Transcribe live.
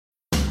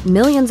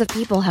Millions of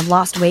people have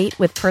lost weight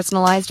with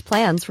personalized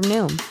plans from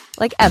Noom.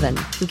 Like Evan,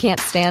 who can't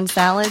stand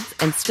salads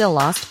and still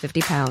lost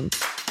 50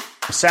 pounds.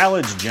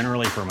 Salads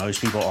generally for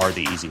most people are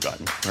the easy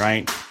button,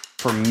 right?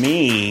 For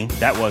me,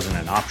 that wasn't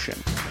an option.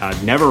 I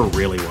never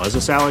really was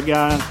a salad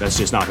guy. That's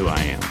just not who I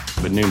am.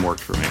 But Noom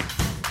worked for me.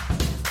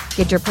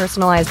 Get your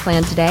personalized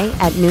plan today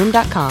at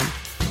Noom.com.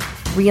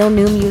 Real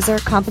Noom user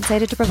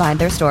compensated to provide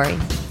their story.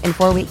 In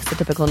 4 weeks, the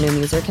typical Noom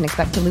user can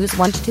expect to lose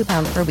 1 to 2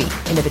 pounds per week.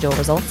 Individual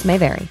results may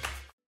vary.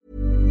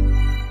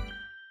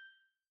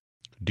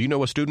 Do you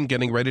know a student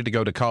getting ready to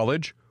go to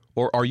college?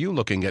 Or are you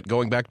looking at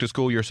going back to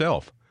school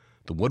yourself?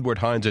 The Woodward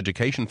Hines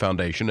Education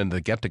Foundation and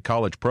the Get to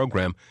College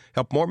program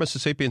help more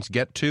Mississippians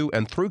get to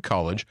and through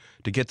college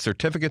to get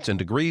certificates and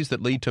degrees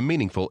that lead to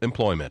meaningful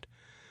employment.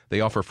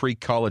 They offer free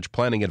college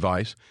planning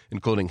advice,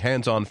 including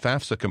hands-on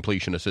FAFSA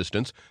completion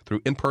assistance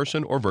through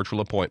in-person or virtual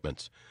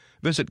appointments.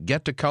 Visit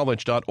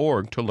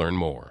gettocollege.org to learn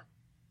more.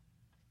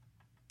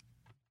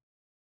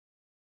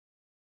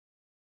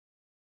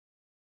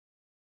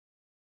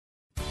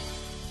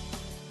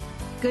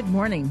 Good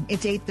morning.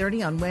 It's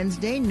 8:30 on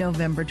Wednesday,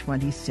 November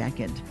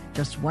 22nd.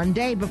 Just one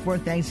day before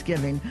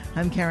Thanksgiving.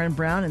 I'm Karen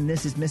Brown, and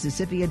this is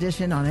Mississippi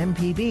Edition on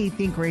MPB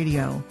Think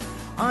Radio.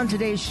 On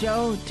today's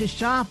show, to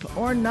shop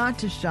or not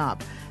to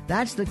shop?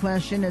 That's the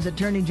question as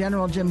Attorney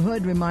General Jim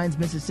Hood reminds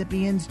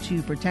Mississippians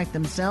to protect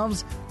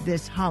themselves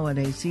this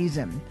holiday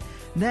season.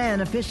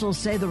 Then, officials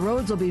say the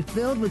roads will be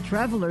filled with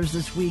travelers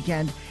this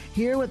weekend.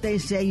 Hear what they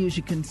say you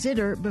should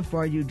consider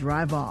before you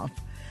drive off.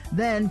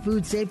 Then,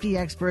 food safety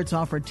experts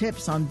offer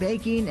tips on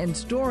baking and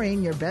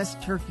storing your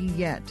best turkey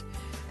yet.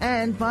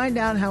 And find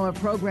out how a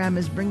program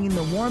is bringing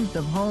the warmth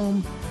of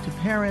home to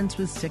parents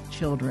with sick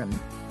children.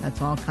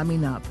 That's all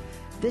coming up.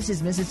 This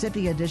is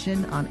Mississippi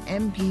Edition on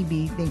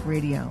MPB Think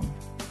Radio.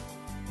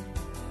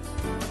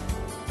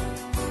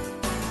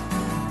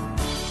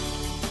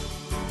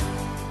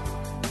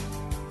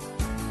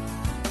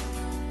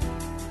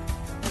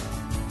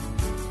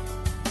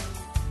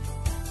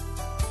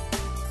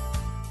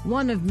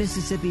 One of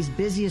Mississippi's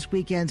busiest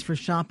weekends for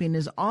shopping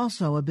is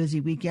also a busy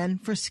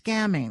weekend for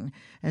scamming.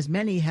 As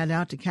many head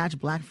out to catch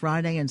Black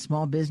Friday and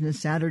Small Business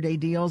Saturday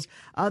deals,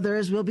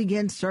 others will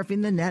begin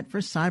surfing the net for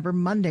Cyber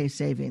Monday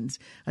savings.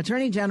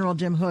 Attorney General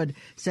Jim Hood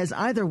says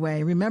either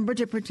way, remember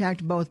to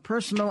protect both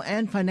personal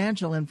and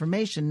financial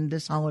information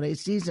this holiday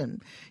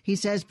season. He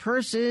says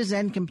purses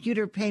and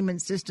computer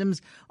payment systems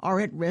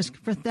are at risk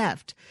for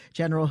theft.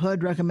 General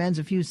Hood recommends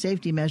a few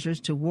safety measures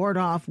to ward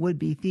off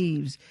would-be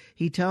thieves.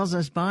 He tells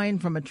us buying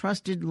from a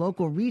trusted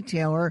local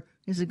retailer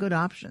is a good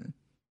option.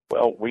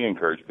 Well, we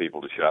encourage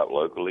people to shop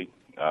locally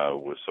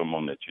with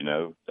someone that you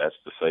know. That's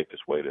the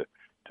safest way to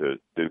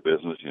do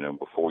business. You know,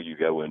 before you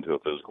go into a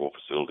physical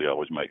facility,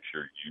 always make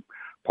sure you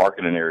park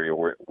in an area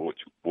which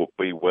will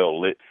be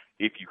well lit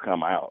if you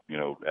come out, you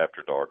know,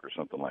 after dark or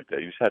something like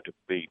that. You just have to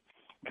be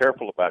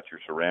careful about your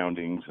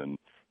surroundings and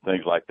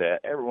things like that.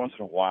 Every once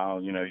in a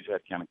while, you know, you just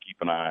have to kind of keep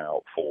an eye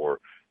out for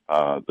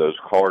those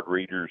card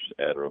readers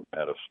at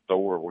a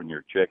store when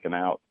you're checking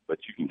out, but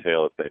you can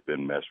tell if they've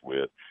been messed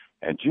with.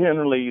 And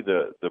generally,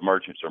 the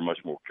merchants are much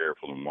more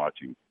careful in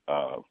watching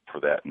for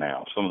that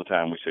now. Some of the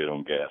time we see it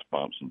on gas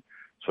pumps and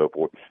so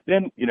forth.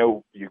 Then, you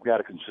know, you've got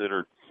to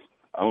consider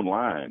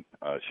online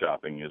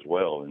shopping as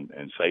well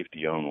and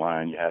safety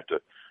online. You have to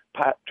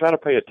try to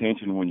pay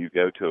attention when you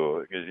go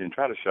to and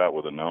try to shop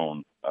with a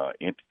known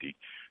entity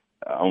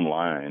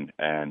online.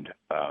 And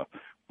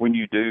when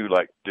you do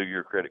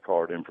your credit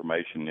card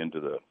information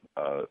into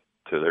to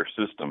their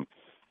system,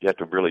 you have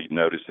to really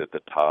notice at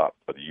the top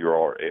of the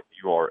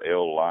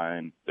URL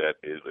line that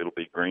it'll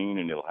be green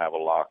and it'll have a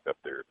lock up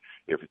there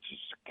if it's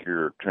a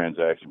secure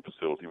transaction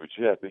facility, which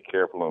you have to be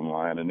careful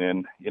online. And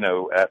then, you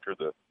know, after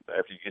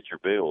you get your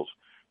bills,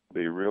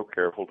 be real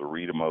careful to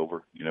read them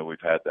over. You know, we've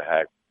had the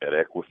hack at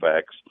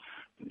Equifax.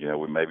 You know,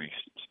 we maybe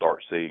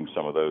start seeing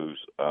some of those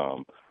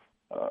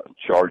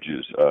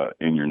charges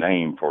in your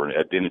name for an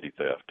identity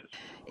theft.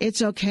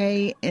 It's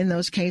okay in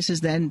those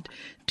cases then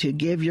to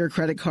give your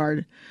credit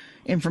card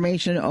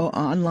information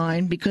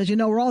online because, you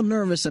know, we're all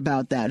nervous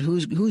about that.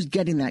 Who's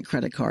getting that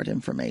credit card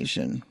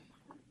information?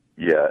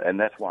 Yeah, and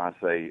that's why I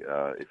say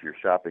if you're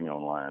shopping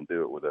online,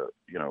 do it with a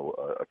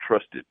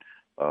trusted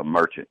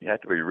merchant. You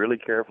have to be really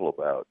careful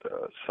about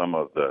some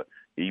of the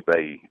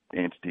eBay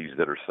entities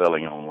that are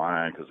selling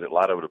online because a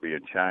lot of it will be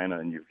in China,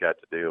 and you've got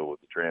to deal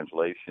with the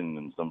translation,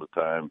 and some of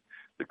the time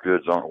the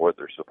goods aren't what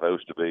they're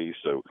supposed to be.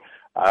 So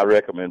I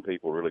recommend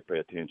people really pay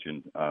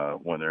attention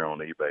when they're on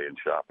eBay and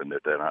shopping,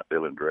 that they're not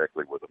dealing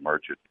directly with a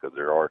merchant because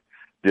there are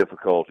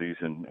difficulties,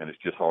 and it's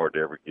just hard to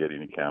ever get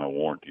any kind of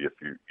warranty if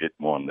you get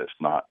one that's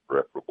not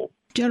reputable.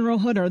 General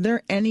Hood, are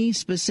there any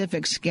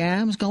specific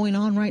scams going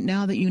on right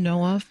now that you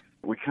know of?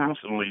 We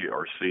constantly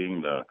are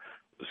seeing the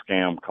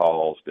scam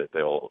calls that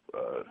it'll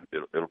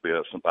be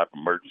some type of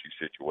emergency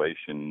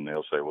situation.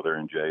 They'll say, well, they're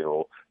in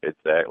jail. It's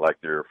act like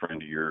they're a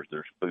friend of yours.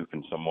 They're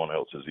spoofing someone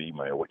else's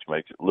email, which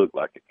makes it look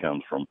like it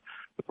comes from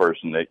the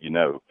person that you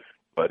know.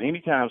 But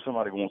anytime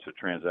somebody wants a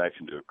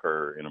transaction to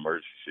occur in an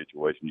emergency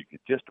situation, you can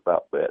just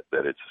about bet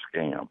that it's a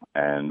scam.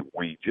 And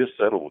we just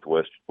settled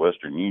with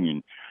Western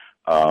Union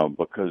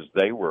because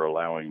they were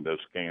allowing those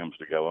scams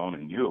to go on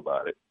and knew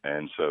about it.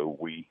 And so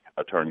we,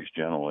 attorneys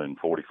general in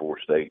 44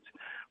 states,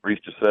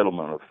 reached a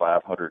settlement of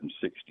 $566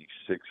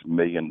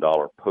 million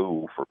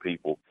pool for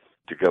people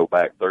to go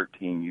back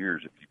 13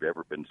 years. If you've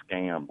ever been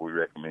scammed, we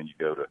recommend you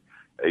go to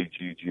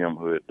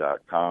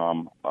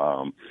agjimhood.com,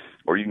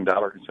 or you can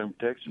dial our Consumer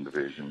Protection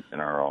Division in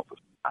our office.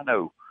 I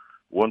know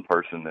one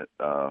person that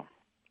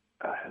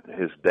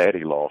his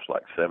daddy lost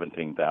like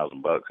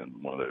 $17,000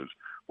 in one of those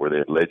where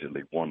they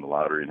allegedly won the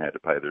lottery and had to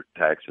pay their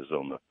taxes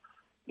on the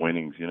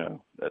winnings,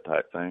 that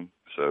type thing.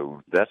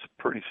 So that's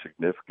pretty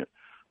significant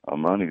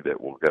money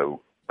that will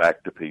go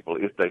back to people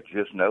if they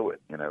just know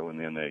it, and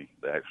then they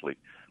actually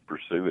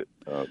pursue it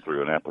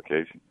through an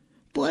application.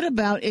 What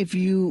about if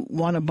you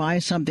want to buy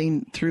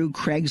something through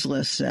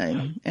Craigslist,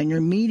 say, and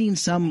you're meeting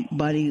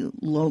somebody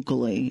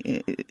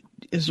locally?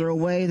 Is there a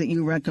way that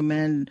you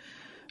recommend,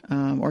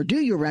 or do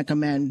you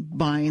recommend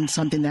buying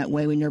something that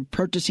way when you're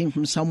purchasing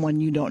from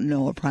someone you don't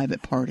know, a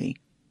private party?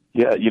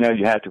 Yeah,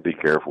 you have to be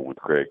careful with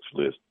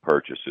Craigslist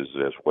purchases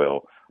as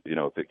well.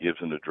 If it gives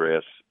an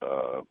address,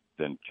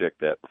 then check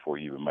that before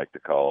you even make the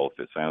call. If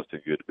it sounds too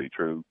good to be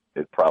true,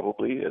 it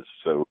probably is.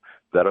 So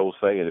that old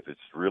saying, if it's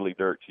really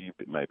dirt cheap,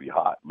 it may be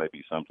hot,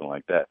 maybe something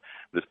like that.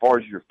 But as far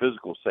as your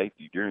physical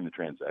safety during the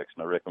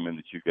transaction, I recommend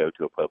that you go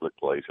to a public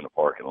place in a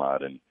parking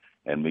lot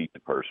and meet the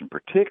person,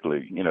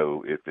 particularly,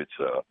 if it's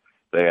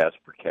they ask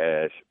for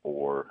cash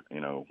or,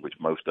 which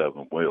most of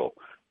them will,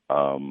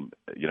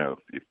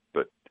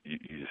 but you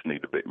just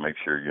need to make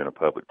sure you're in a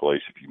public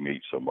place if you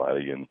meet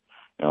somebody. And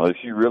if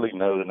you really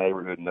know the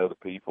neighborhood and know the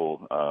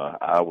people,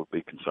 I would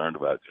be concerned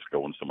about just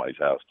going to somebody's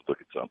house to look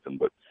at something.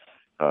 But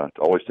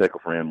always take a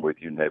friend with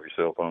you and have your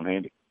cell phone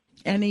handy.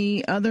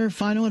 Any other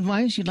final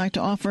advice you'd like to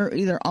offer,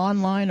 either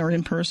online or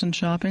in-person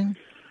shopping?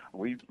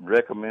 We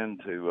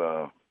recommend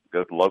to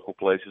go to local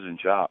places and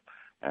shop.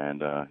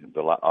 And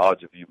the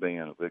odds of you being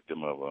a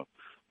victim of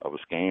a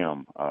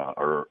scam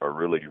are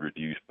really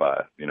reduced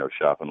by,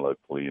 shopping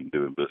locally and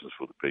doing business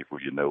with the people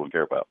you know and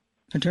care about.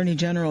 Attorney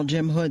General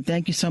Jim Hood,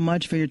 thank you so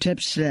much for your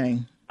tips today.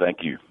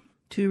 Thank you.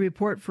 To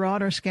report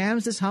fraud or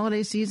scams this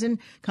holiday season,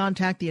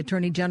 contact the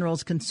Attorney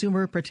General's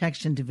Consumer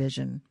Protection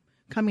Division.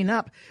 Coming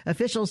up,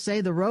 officials say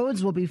the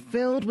roads will be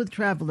filled with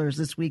travelers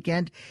this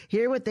weekend.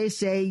 Hear what they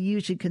say you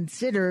should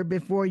consider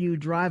before you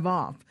drive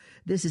off.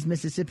 This is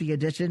Mississippi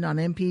Edition on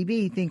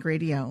MPB Think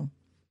Radio.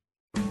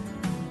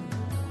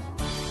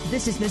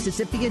 This is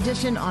Mississippi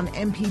Edition on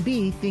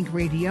MPB Think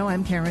Radio.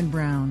 I'm Karen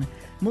Brown.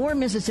 More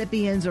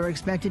Mississippians are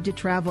expected to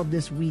travel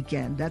this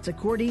weekend. That's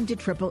according to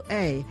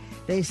AAA.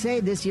 They say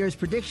this year's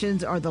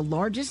predictions are the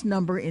largest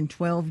number in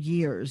 12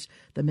 years.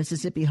 The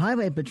Mississippi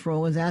Highway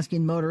Patrol is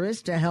asking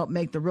motorists to help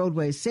make the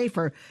roadways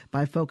safer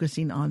by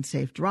focusing on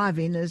safe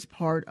driving as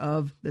part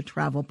of the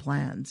travel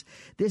plans.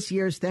 This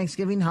year's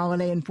Thanksgiving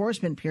holiday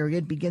enforcement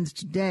period begins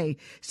today.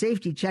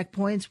 Safety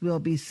checkpoints will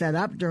be set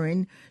up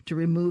to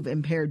remove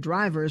impaired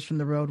drivers from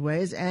the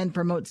roadways and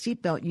promote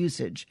seatbelt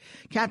usage.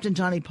 Captain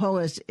Johnny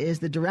Polis is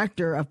the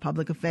director of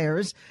Public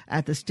Affairs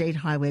at the State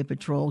Highway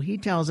Patrol. He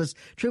tells us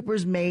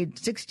troopers made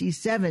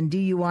 67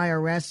 DUI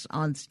arrests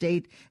on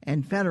state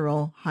and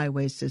federal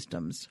highway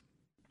systems.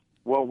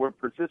 Well, we're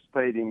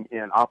participating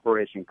in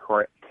Operation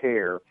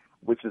CARE,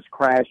 which is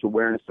Crash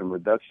Awareness and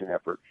Reduction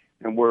Effort,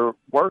 and we're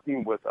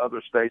working with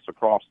other states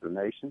across the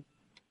nation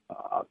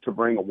to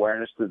bring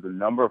awareness to the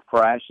number of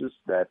crashes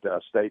that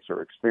states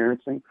are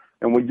experiencing,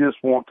 and we just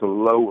want to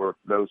lower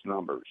those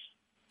numbers.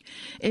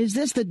 Is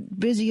this the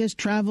busiest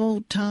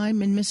travel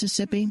time in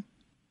Mississippi?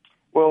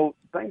 Well,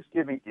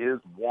 Thanksgiving is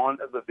one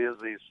of the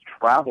busiest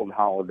traveled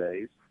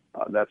holidays.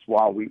 That's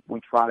why we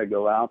try to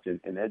go out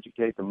and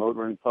educate the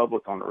motoring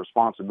public on the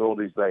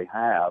responsibilities they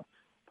have.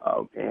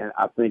 And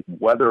I think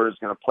weather is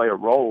going to play a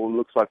role. It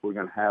looks like we're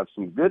going to have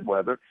some good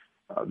weather.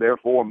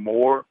 Therefore,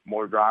 more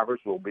drivers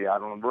will be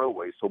out on the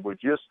roadway. So we're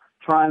just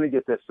trying to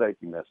get that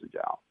safety message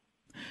out.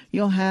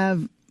 You'll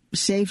have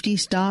safety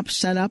stops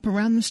set up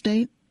around the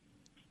state?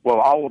 Well,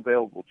 all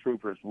available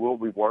troopers will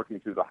be working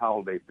through the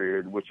holiday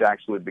period, which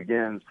actually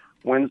begins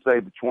Wednesday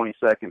the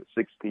 22nd at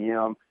 6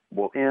 p.m.,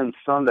 will end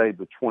Sunday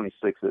the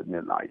 26th at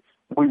midnight.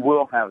 We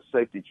will have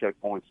safety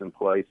checkpoints in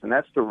place, and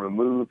that's to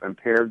remove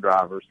impaired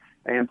drivers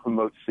and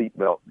promote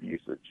seatbelt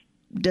usage.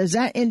 Does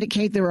that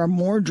indicate there are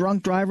more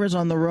drunk drivers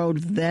on the road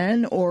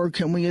then, or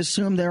can we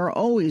assume there are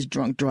always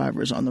drunk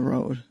drivers on the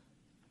road?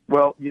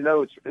 Well,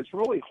 it's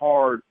really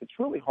hard. It's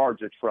really hard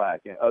to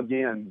track.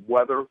 Again,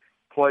 weather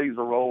plays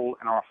a role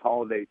in our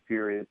holiday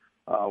period.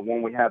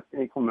 When we have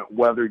inclement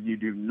weather, you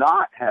do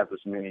not have as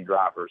many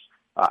drivers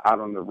out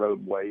on the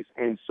roadways,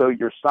 and so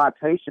your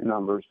citation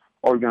numbers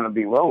are going to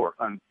be lower.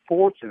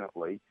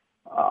 Unfortunately,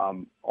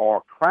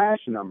 our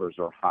crash numbers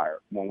are higher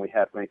when we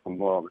have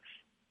inclement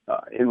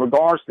weather. In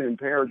regards to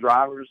impaired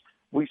drivers,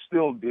 we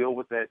still deal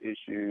with that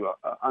issue.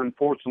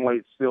 Unfortunately,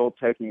 it's still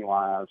taking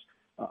lives,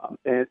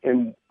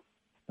 and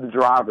the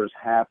drivers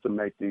have to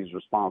make these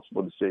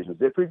responsible decisions.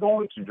 If you're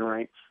going to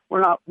drink, we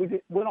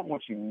don't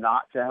want you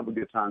not to have a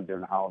good time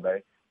during the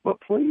holiday, but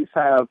please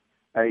have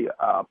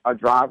a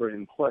driver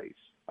in place,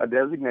 a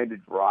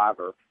designated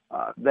driver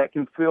that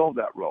can fill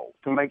that role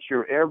to make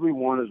sure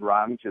everyone is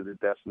riding to the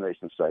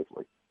destination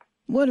safely.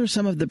 What are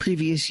some of the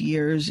previous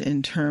years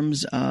in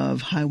terms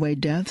of highway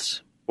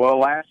deaths? Well,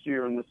 last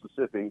year in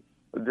Mississippi,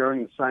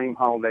 during the same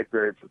holiday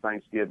period for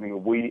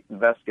Thanksgiving, we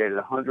investigated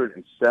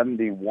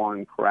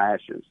 171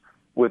 crashes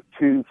with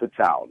 2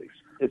 fatalities.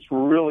 It's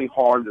really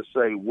hard to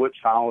say which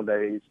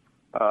holidays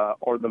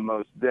are the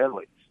most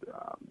deadly.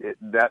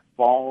 That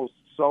falls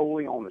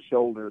solely on the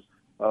shoulders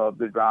of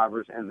the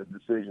drivers and the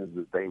decisions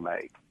that they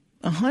make.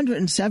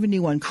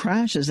 171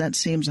 crashes, that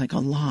seems like a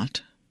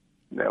lot.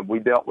 We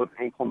dealt with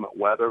inclement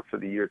weather for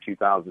the year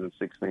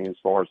 2016 as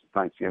far as the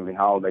Thanksgiving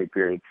holiday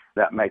period.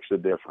 That makes a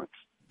difference.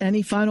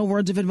 Any final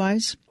words of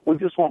advice? We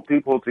just want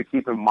people to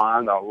keep in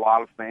mind that a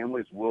lot of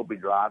families will be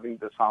driving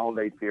this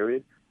holiday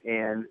period,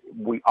 and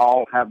we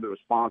all have the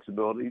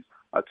responsibilities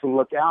to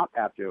look out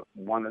after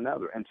one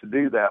another. And to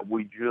do that,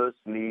 we just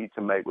need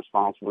to make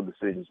responsible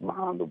decisions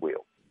behind the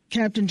wheel.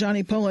 Captain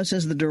Johnny Polis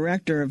is the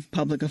Director of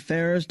Public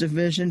Affairs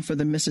Division for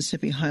the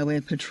Mississippi Highway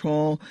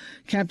Patrol.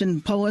 Captain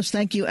Polis,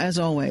 thank you as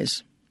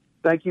always.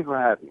 Thank you for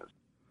having us.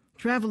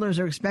 Travelers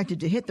are expected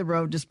to hit the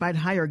road despite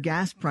higher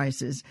gas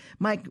prices.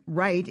 Mike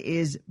Wright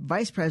is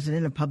Vice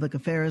President of Public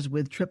Affairs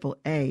with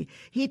AAA.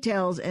 He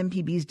tells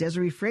MPB's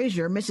Desiree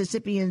Frazier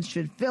Mississippians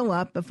should fill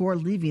up before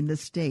leaving the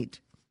state.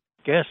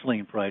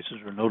 Gasoline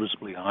prices are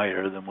noticeably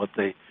higher than what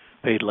they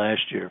paid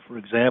last year. For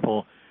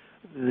example,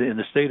 in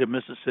the state of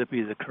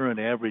Mississippi, the current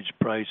average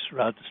price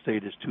throughout the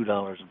state is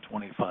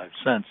 $2.25,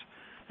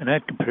 and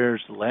that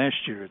compares to last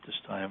year at this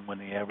time when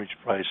the average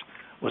price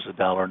was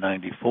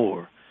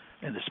 $1.94.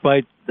 And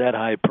despite that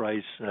high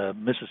price,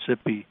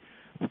 Mississippi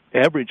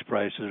average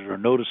prices are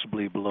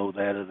noticeably below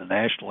that of the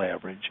national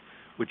average,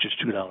 which is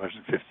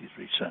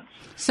 $2.53.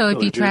 So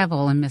if you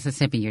travel in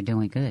Mississippi, you're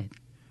doing good.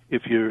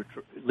 If you're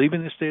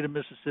leaving the state of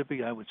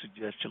Mississippi, I would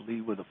suggest you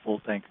leave with a full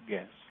tank of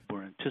gas.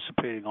 We're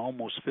anticipating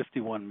almost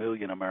 51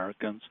 million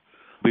Americans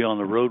be on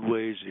the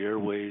roadways, the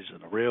airways,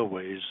 and the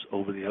railways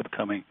over the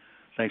upcoming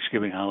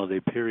Thanksgiving holiday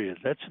period.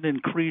 That's an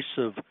increase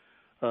of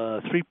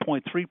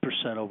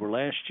 3.3% over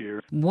last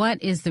year.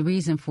 What is the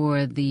reason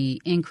for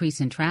the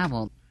increase in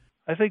travel?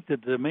 I think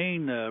that the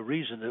main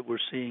reason that we're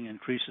seeing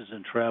increases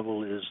in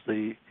travel is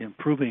the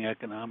improving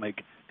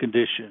economic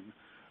condition.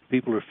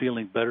 People are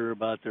feeling better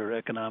about their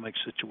economic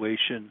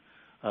situation.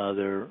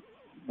 They're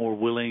more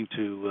willing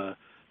to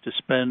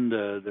spend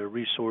their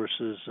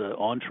resources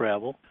on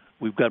travel.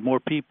 We've got more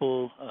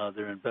people.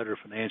 They're in better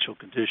financial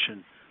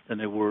condition than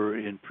they were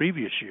in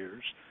previous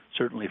years,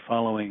 certainly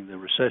following the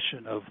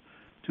recession of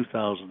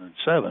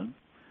 2007.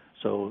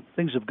 So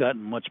things have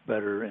gotten much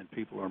better and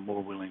people are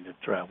more willing to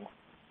travel.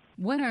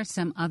 What are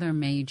some other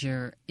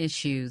major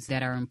issues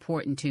that are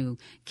important to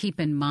keep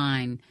in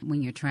mind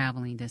when you're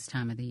traveling this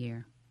time of the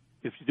year?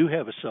 If you do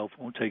have a cell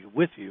phone, take it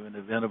with you in the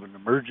event of an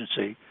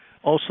emergency.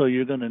 Also,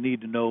 you're going to need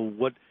to know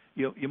what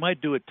you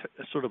might do a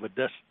sort of a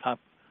desktop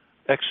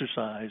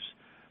exercise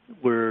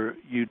where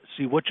you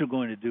see what you're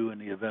going to do in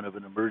the event of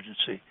an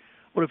emergency.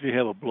 What if you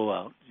have a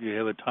blowout? Do you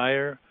have a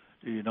tire?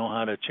 Do you know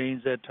how to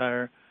change that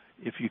tire?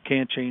 If you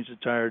can't change the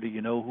tire, do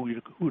you know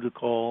who to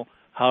call,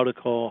 how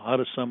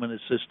to summon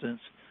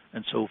assistance,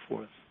 and so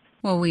forth?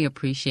 Well, we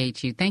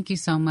appreciate you. Thank you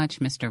so much,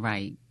 Mr.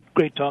 Wright.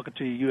 Great talking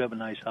to you. You have a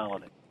nice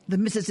holiday. The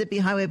Mississippi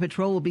Highway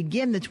Patrol will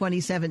begin the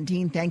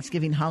 2017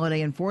 Thanksgiving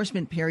holiday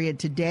enforcement period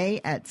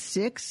today at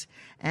 6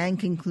 and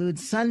conclude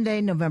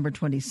Sunday, November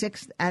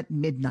 26th at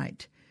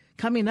midnight.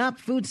 Coming up,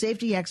 food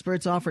safety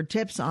experts offer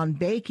tips on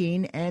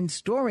baking and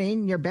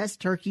storing your best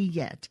turkey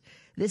yet.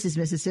 This is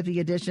Mississippi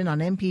Edition on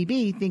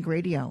MPB Think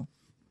Radio.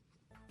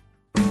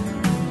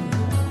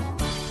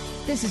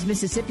 This is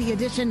Mississippi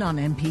Edition on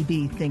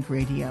MPB Think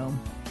Radio.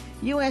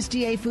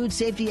 USDA food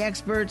safety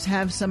experts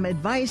have some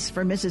advice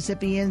for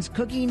Mississippians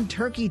cooking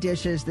turkey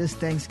dishes this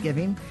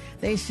Thanksgiving.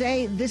 They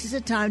say this is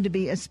a time to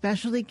be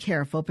especially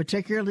careful,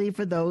 particularly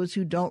for those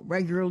who don't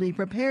regularly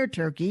prepare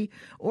turkey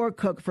or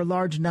cook for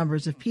large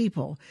numbers of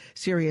people.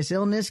 Serious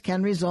illness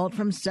can result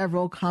from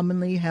several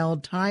commonly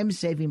held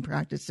time-saving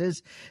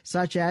practices,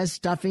 such as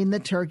stuffing the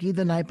turkey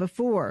the night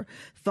before,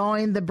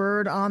 thawing the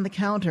bird on the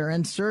counter,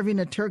 and serving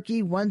a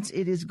turkey once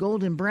it is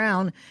golden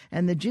brown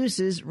and the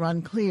juices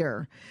run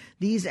clear.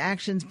 These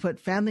actions put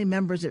family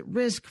members at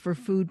risk for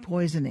food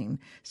poisoning.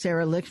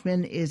 Sarah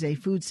Lichtman is a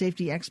food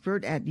safety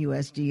expert at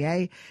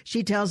USDA.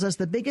 She tells us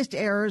the biggest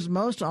errors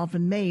most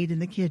often made in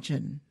the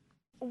kitchen.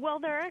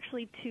 Well, there are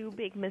actually two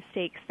big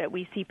mistakes that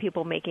we see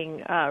people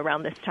making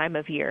around this time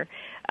of year.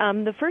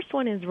 The first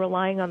one is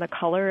relying on the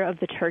color of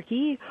the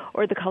turkey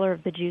or the color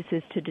of the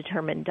juices to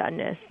determine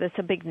doneness. That's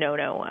a big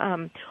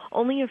no-no.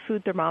 Only a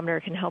food thermometer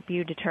can help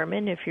you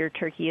determine if your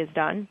turkey is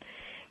done.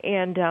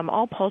 And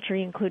all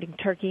poultry, including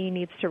turkey,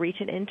 needs to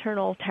reach an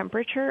internal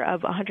temperature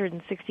of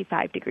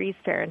 165 degrees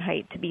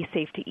Fahrenheit to be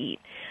safe to eat.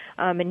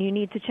 And you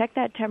need to check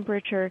that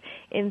temperature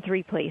in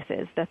 3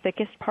 places: the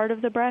thickest part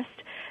of the breast,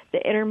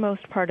 the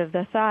innermost part of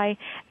the thigh,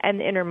 and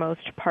the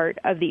innermost part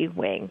of the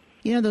wing.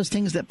 You know those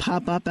things that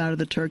pop up out of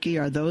the turkey,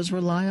 are those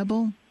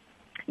reliable?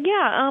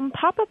 Yeah,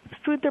 pop-up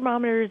food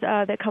thermometers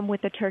that come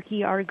with the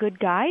turkey are a good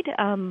guide,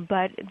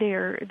 but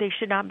they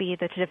should not be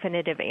the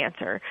definitive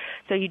answer.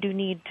 So you do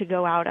need to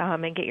go out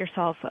and get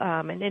yourself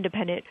an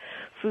independent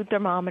food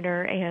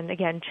thermometer, and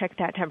again, check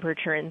that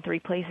temperature in 3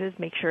 places.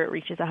 Make sure it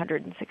reaches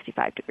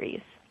 165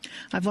 degrees.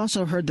 I've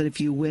also heard that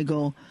if you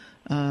wiggle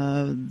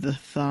the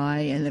thigh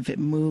and if it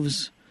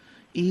moves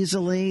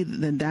easily,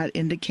 then that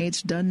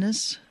indicates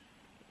doneness?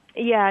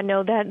 Yeah,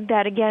 no,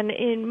 that again,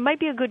 it might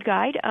be a good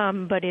guide,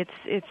 but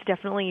it's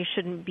definitely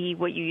shouldn't be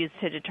what you use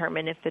to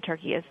determine if the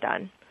turkey is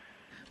done.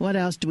 What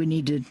else do we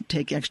need to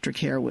take extra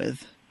care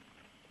with?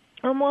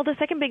 Well, the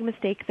second big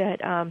mistake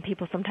that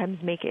people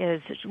sometimes make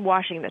is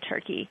washing the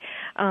turkey.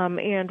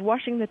 And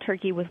washing the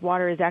turkey with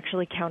water is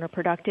actually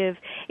counterproductive.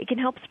 It can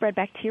help spread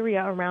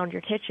bacteria around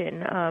your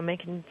kitchen. It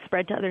can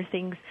spread to other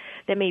things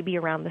that may be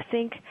around the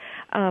sink.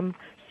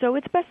 So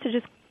it's best to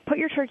just put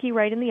your turkey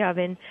right in the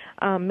oven,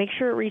 make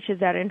sure it reaches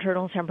that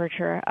internal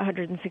temperature,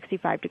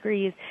 165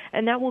 degrees,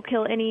 and that will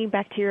kill any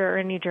bacteria or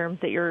any germs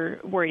that you're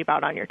worried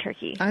about on your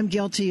turkey. I'm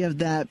guilty of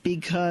that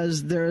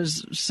because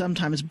there's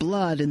sometimes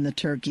blood in the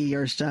turkey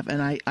or stuff,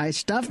 and I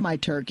stuff my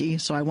turkey,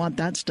 so I want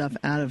that stuff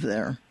out of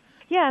there.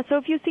 Yeah, so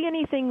if you see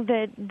anything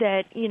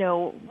that you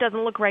know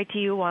doesn't look right to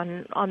you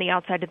on the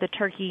outside of the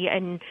turkey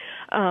and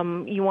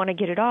you want to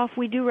get it off,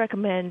 we do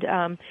recommend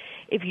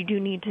if you do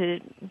need to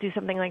do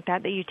something like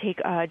that you take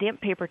a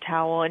damp paper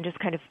towel and just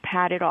kind of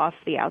pat it off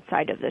the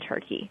outside of the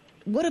turkey.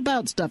 What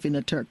about stuffing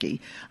a turkey?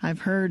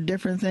 I've heard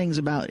different things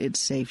about its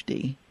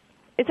safety.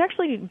 It's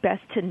actually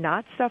best to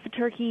not stuff a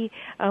turkey.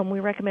 We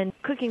recommend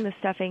cooking the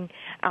stuffing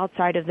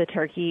outside of the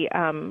turkey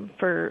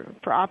for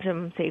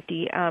optimum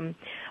safety.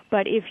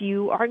 But if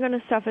you are going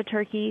to stuff a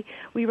turkey,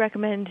 we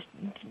recommend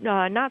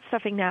not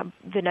stuffing that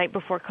the night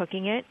before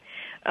cooking it.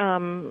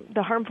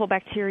 The harmful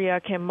bacteria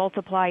can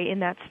multiply in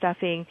that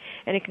stuffing,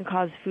 and it can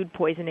cause food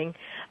poisoning.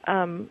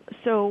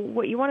 So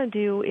what you want to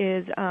do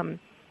is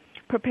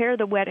prepare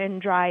the wet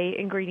and dry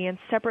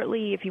ingredients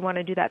separately. If you want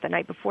to do that the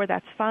night before,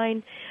 that's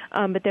fine.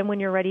 But then when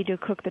you're ready to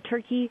cook the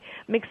turkey,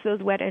 mix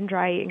those wet and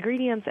dry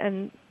ingredients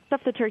and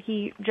stuff the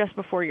turkey just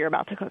before you're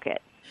about to cook it.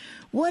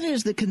 What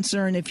is the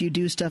concern if you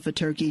do stuff a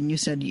turkey, and you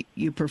said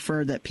you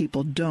prefer that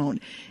people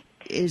don't?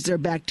 Is there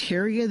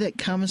bacteria that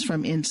comes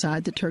from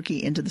inside the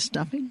turkey into the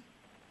stuffing?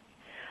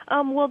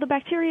 Well, the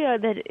bacteria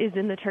that is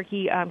in the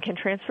turkey can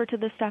transfer to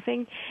the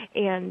stuffing,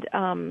 and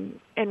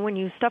when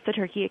you stuff the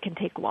turkey, it can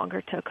take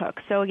longer to cook.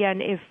 So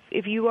again,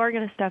 if you are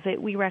going to stuff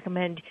it, we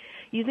recommend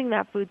using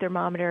that food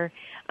thermometer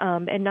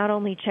and not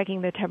only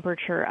checking the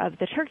temperature of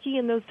the turkey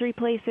in those 3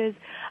 places,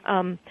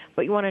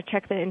 but you want to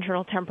check the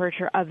internal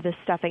temperature of the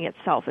stuffing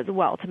itself as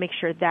well to make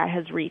sure that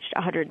has reached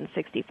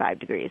 165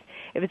 degrees.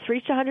 If it's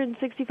reached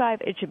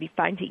 165, it should be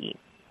fine to eat.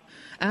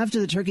 After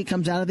the turkey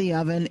comes out of the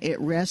oven, it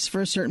rests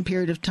for a certain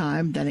period of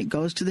time, then it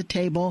goes to the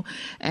table,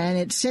 and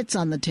it sits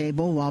on the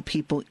table while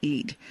people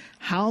eat.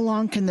 How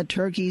long can the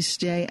turkey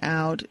stay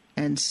out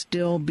and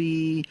still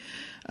be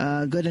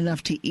good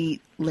enough to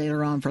eat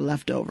later on for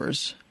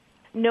leftovers?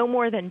 No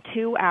more than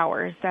 2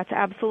 hours. That's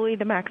absolutely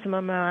the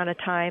maximum amount of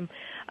time.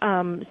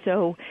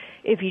 So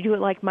if you do it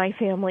like my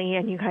family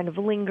and you kind of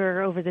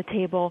linger over the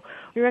table,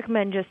 we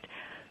recommend just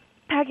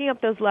packing up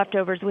those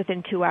leftovers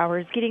within 2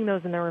 hours, getting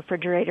those in the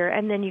refrigerator,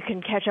 and then you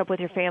can catch up with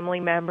your family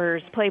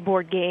members, play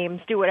board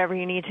games, do whatever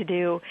you need to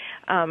do.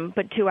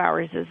 But 2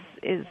 hours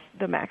is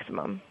the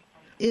maximum.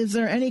 Is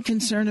there any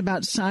concern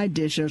about side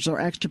dishes or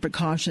extra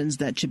precautions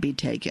that should be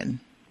taken?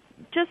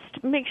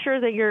 Just make sure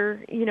that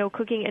you're,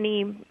 cooking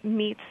any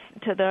meats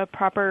to the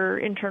proper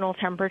internal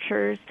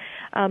temperatures.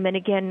 And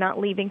again, not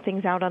leaving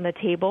things out on the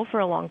table for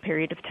a long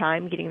period of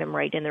time, getting them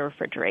right in the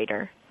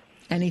refrigerator.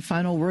 Any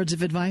final words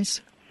of advice?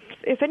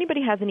 If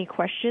anybody has any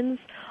questions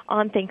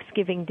on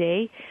Thanksgiving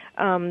Day,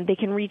 they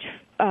can reach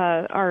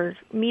our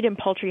meat and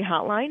poultry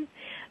hotline,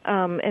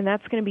 and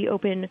that's going to be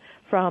open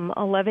from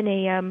 11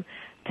 a.m.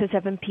 to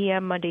 7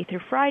 p.m. Monday through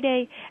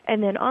Friday,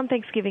 and then on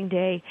Thanksgiving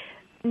Day,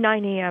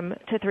 9 a.m.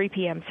 to 3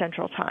 p.m.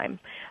 Central Time.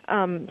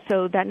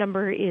 So that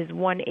number is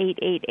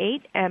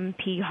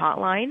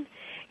 1-888-MP-HOTLINE,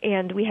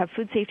 and we have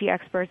food safety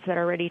experts that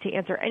are ready to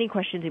answer any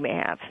questions you may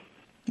have.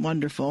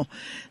 Wonderful.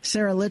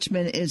 Sarah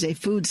Lichman is a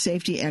food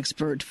safety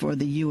expert for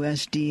the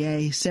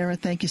USDA. Sarah,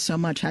 thank you so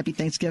much. Happy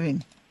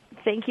Thanksgiving.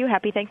 Thank you.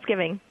 Happy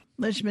Thanksgiving.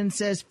 Lichman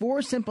says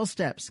 4 simple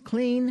steps: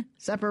 clean,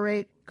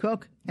 separate,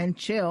 cook, and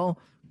chill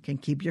can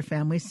keep your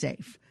family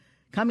safe.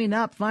 Coming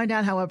up, find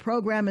out how a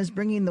program is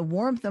bringing the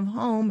warmth of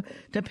home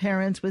to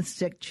parents with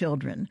sick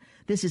children.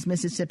 This is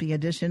Mississippi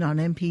Edition on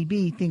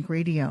MPB Think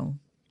Radio.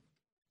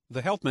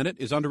 The Health Minute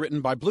is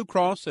underwritten by Blue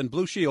Cross and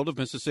Blue Shield of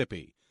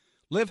Mississippi.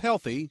 Live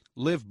healthy,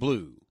 live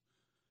blue.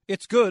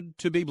 It's good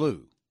to be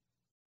blue.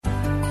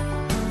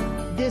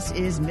 This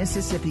is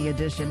Mississippi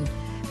Edition.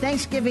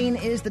 Thanksgiving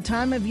is the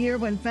time of year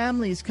when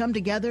families come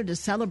together to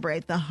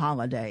celebrate the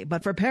holiday.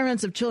 But for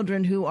parents of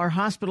children who are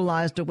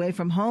hospitalized away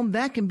from home,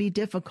 that can be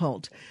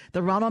difficult.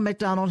 The Ronald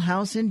McDonald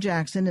House in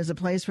Jackson is a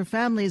place for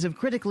families of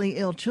critically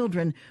ill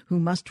children who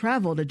must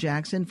travel to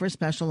Jackson for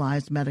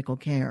specialized medical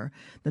care.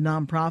 The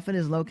nonprofit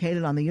is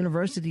located on the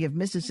University of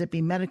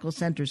Mississippi Medical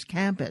Center's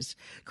campus.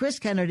 Chris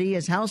Kennedy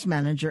is house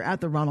manager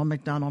at the Ronald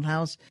McDonald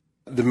House.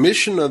 The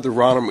mission of the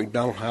Ronald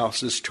McDonald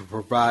House is to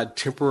provide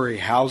temporary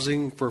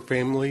housing for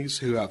families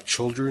who have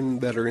children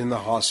that are in the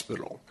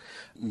hospital.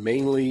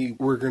 Mainly,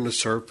 we're going to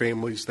serve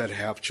families that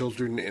have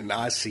children in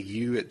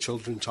ICU at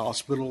Children's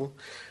Hospital,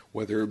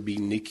 whether it be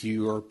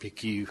NICU or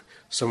PICU,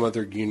 some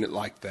other unit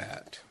like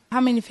that.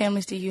 How many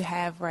families do you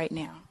have right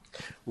now?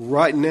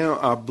 Right now,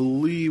 I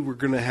believe we're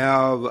going to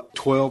have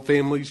 12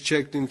 families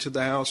checked into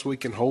the house. We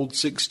can hold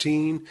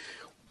 16.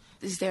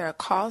 Is there a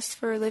cost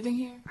for living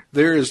here?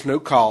 There is no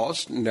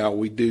cost. Now,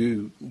 we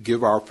do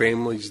give our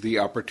families the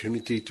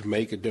opportunity to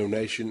make a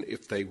donation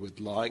if they would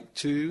like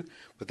to,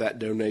 but that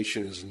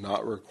donation is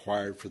not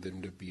required for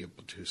them to be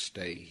able to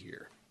stay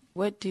here.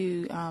 What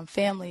do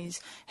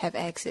families have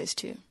access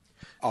to?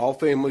 All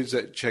families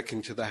that check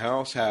into the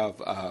house have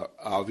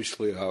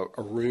obviously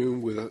a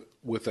room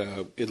with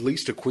at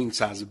least a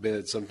queen-size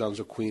bed, sometimes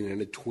a queen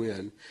and a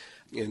twin,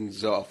 and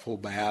a full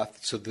bath,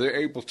 so they're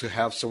able to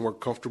have somewhere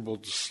comfortable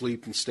to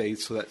sleep and stay,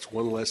 so that's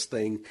one less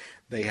thing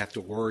they have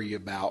to worry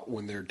about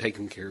when they're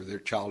taking care of their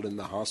child in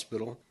the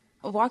hospital.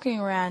 Walking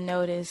around,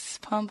 notice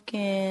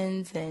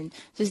pumpkins and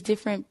just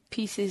different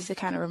pieces to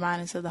kind of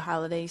remind us of the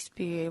holiday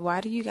spirit.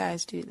 Why do you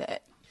guys do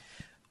that?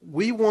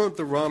 We want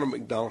the Ronald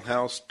McDonald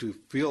House to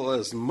feel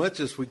as much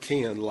as we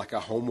can like a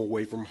home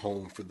away from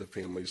home for the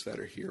families that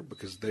are here,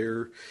 because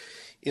they're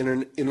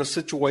in a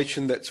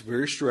situation that's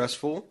very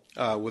stressful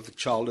with a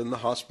child in the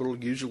hospital,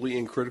 usually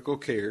in critical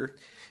care,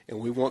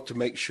 and we want to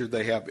make sure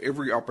they have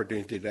every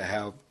opportunity to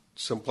have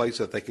some place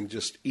that they can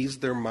just ease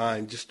their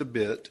mind just a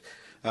bit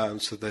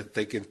so that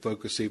they can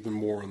focus even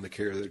more on the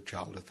care of their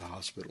child at the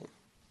hospital.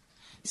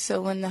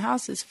 So when the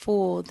house is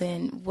full,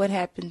 then what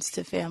happens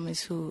to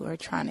families who are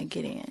trying to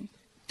get in?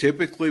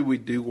 Typically, we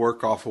do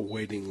work off a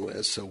waiting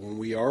list. So when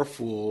we are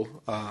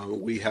full,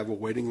 we have a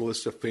waiting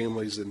list of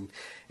families, and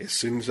as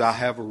soon as I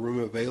have a room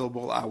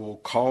available, I will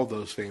call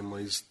those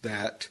families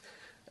that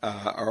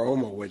are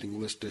on my waiting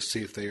list to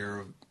see if they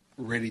are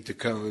ready to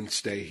come and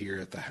stay here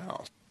at the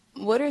house.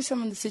 What are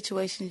some of the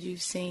situations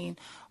you've seen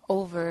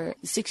over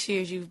 6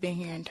 years you've been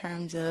here in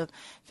terms of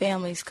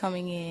families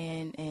coming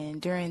in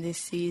and during this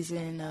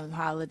season of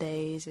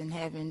holidays and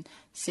having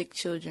sick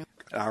children?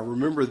 I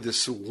remember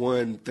this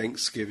one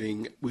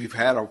Thanksgiving, we've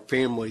had a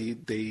family,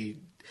 they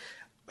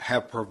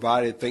have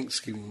provided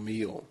Thanksgiving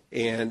meal,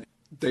 and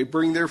they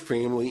bring their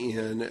family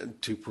in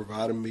to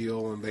provide a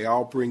meal, and they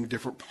all bring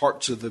different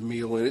parts of the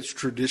meal, and it's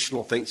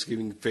traditional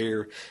Thanksgiving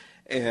fare.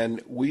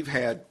 And we've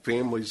had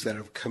families that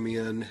have come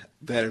in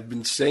that have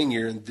been staying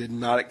here and did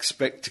not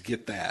expect to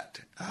get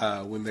that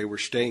when they were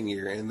staying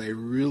here, and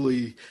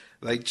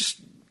they just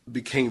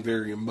became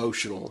very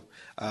emotional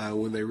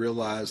when they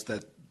realized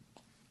that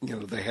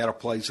they had a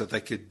place that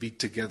they could be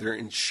together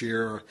and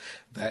share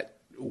that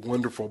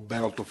wonderful,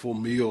 bountiful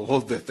meal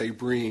that they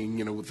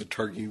bring, with the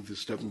turkey, the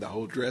stuff, and the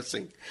whole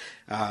dressing.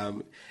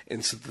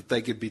 And so that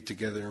they could be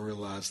together and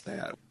realize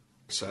that.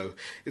 So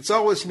it's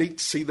always neat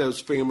to see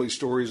those family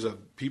stories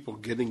of people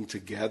getting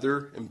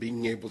together and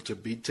being able to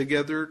be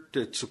together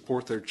to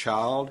support their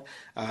child.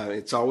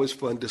 It's always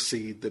fun to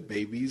see the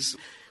babies.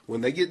 When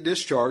they get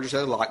discharged,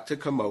 they like to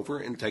come over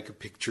and take a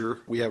picture.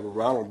 We have a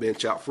Ronald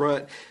bench out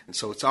front, and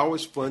so it's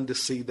always fun to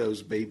see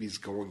those babies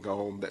going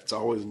home. That's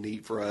always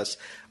neat for us.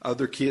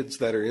 Other kids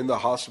that are in the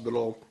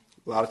hospital,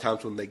 a lot of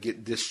times when they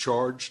get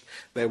discharged,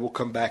 they will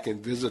come back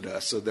and visit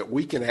us so that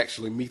we can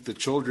actually meet the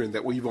children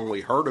that we've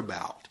only heard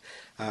about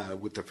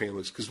with the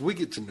families, because we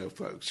get to know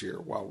folks here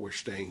while we're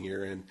staying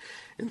here.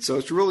 And so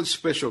it's really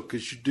special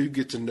because you do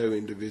get to know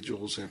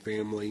individuals and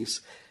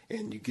families,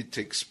 and you get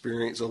to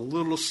experience a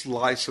little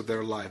slice of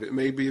their life. It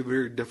may be a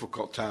very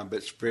difficult time, but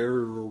it's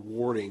very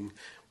rewarding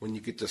when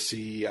you get to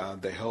see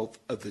the health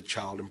of the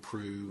child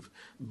improve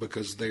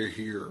because they're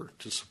here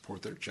to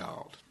support their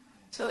child.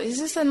 So is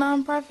this a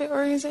nonprofit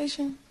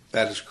organization?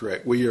 That is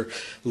correct. We are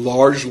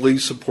largely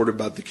supported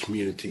by the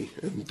community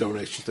and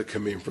donations that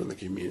come in from the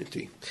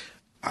community.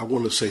 I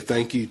want to say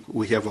thank you.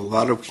 We have a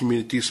lot of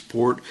community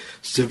support,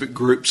 civic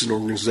groups and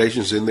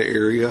organizations in the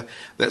area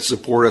that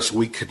support us.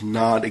 We could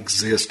not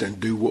exist and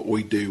do what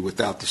we do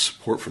without the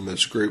support from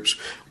those groups.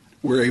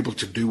 We're able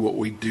to do what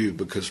we do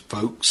because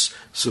folks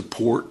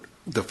support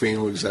the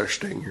families that are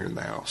staying here in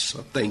the house. So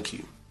thank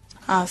you.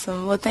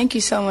 Awesome. Well, thank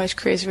you so much,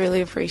 Chris.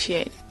 Really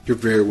appreciate it. You're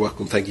very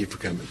welcome. Thank you for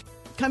coming.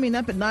 Coming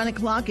up at 9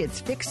 o'clock, it's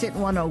Fix It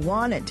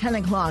 101. At 10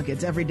 o'clock,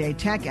 it's Everyday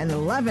Tech. And at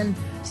 11,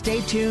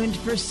 stay tuned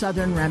for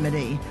Southern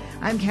Remedy.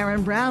 I'm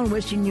Karen Brown,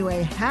 wishing you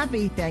a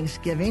happy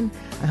Thanksgiving.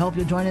 I hope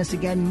you'll join us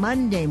again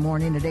Monday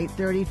morning at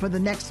 8:30 for the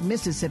next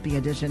Mississippi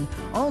edition,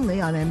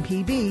 only on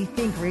MPB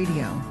Think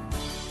Radio.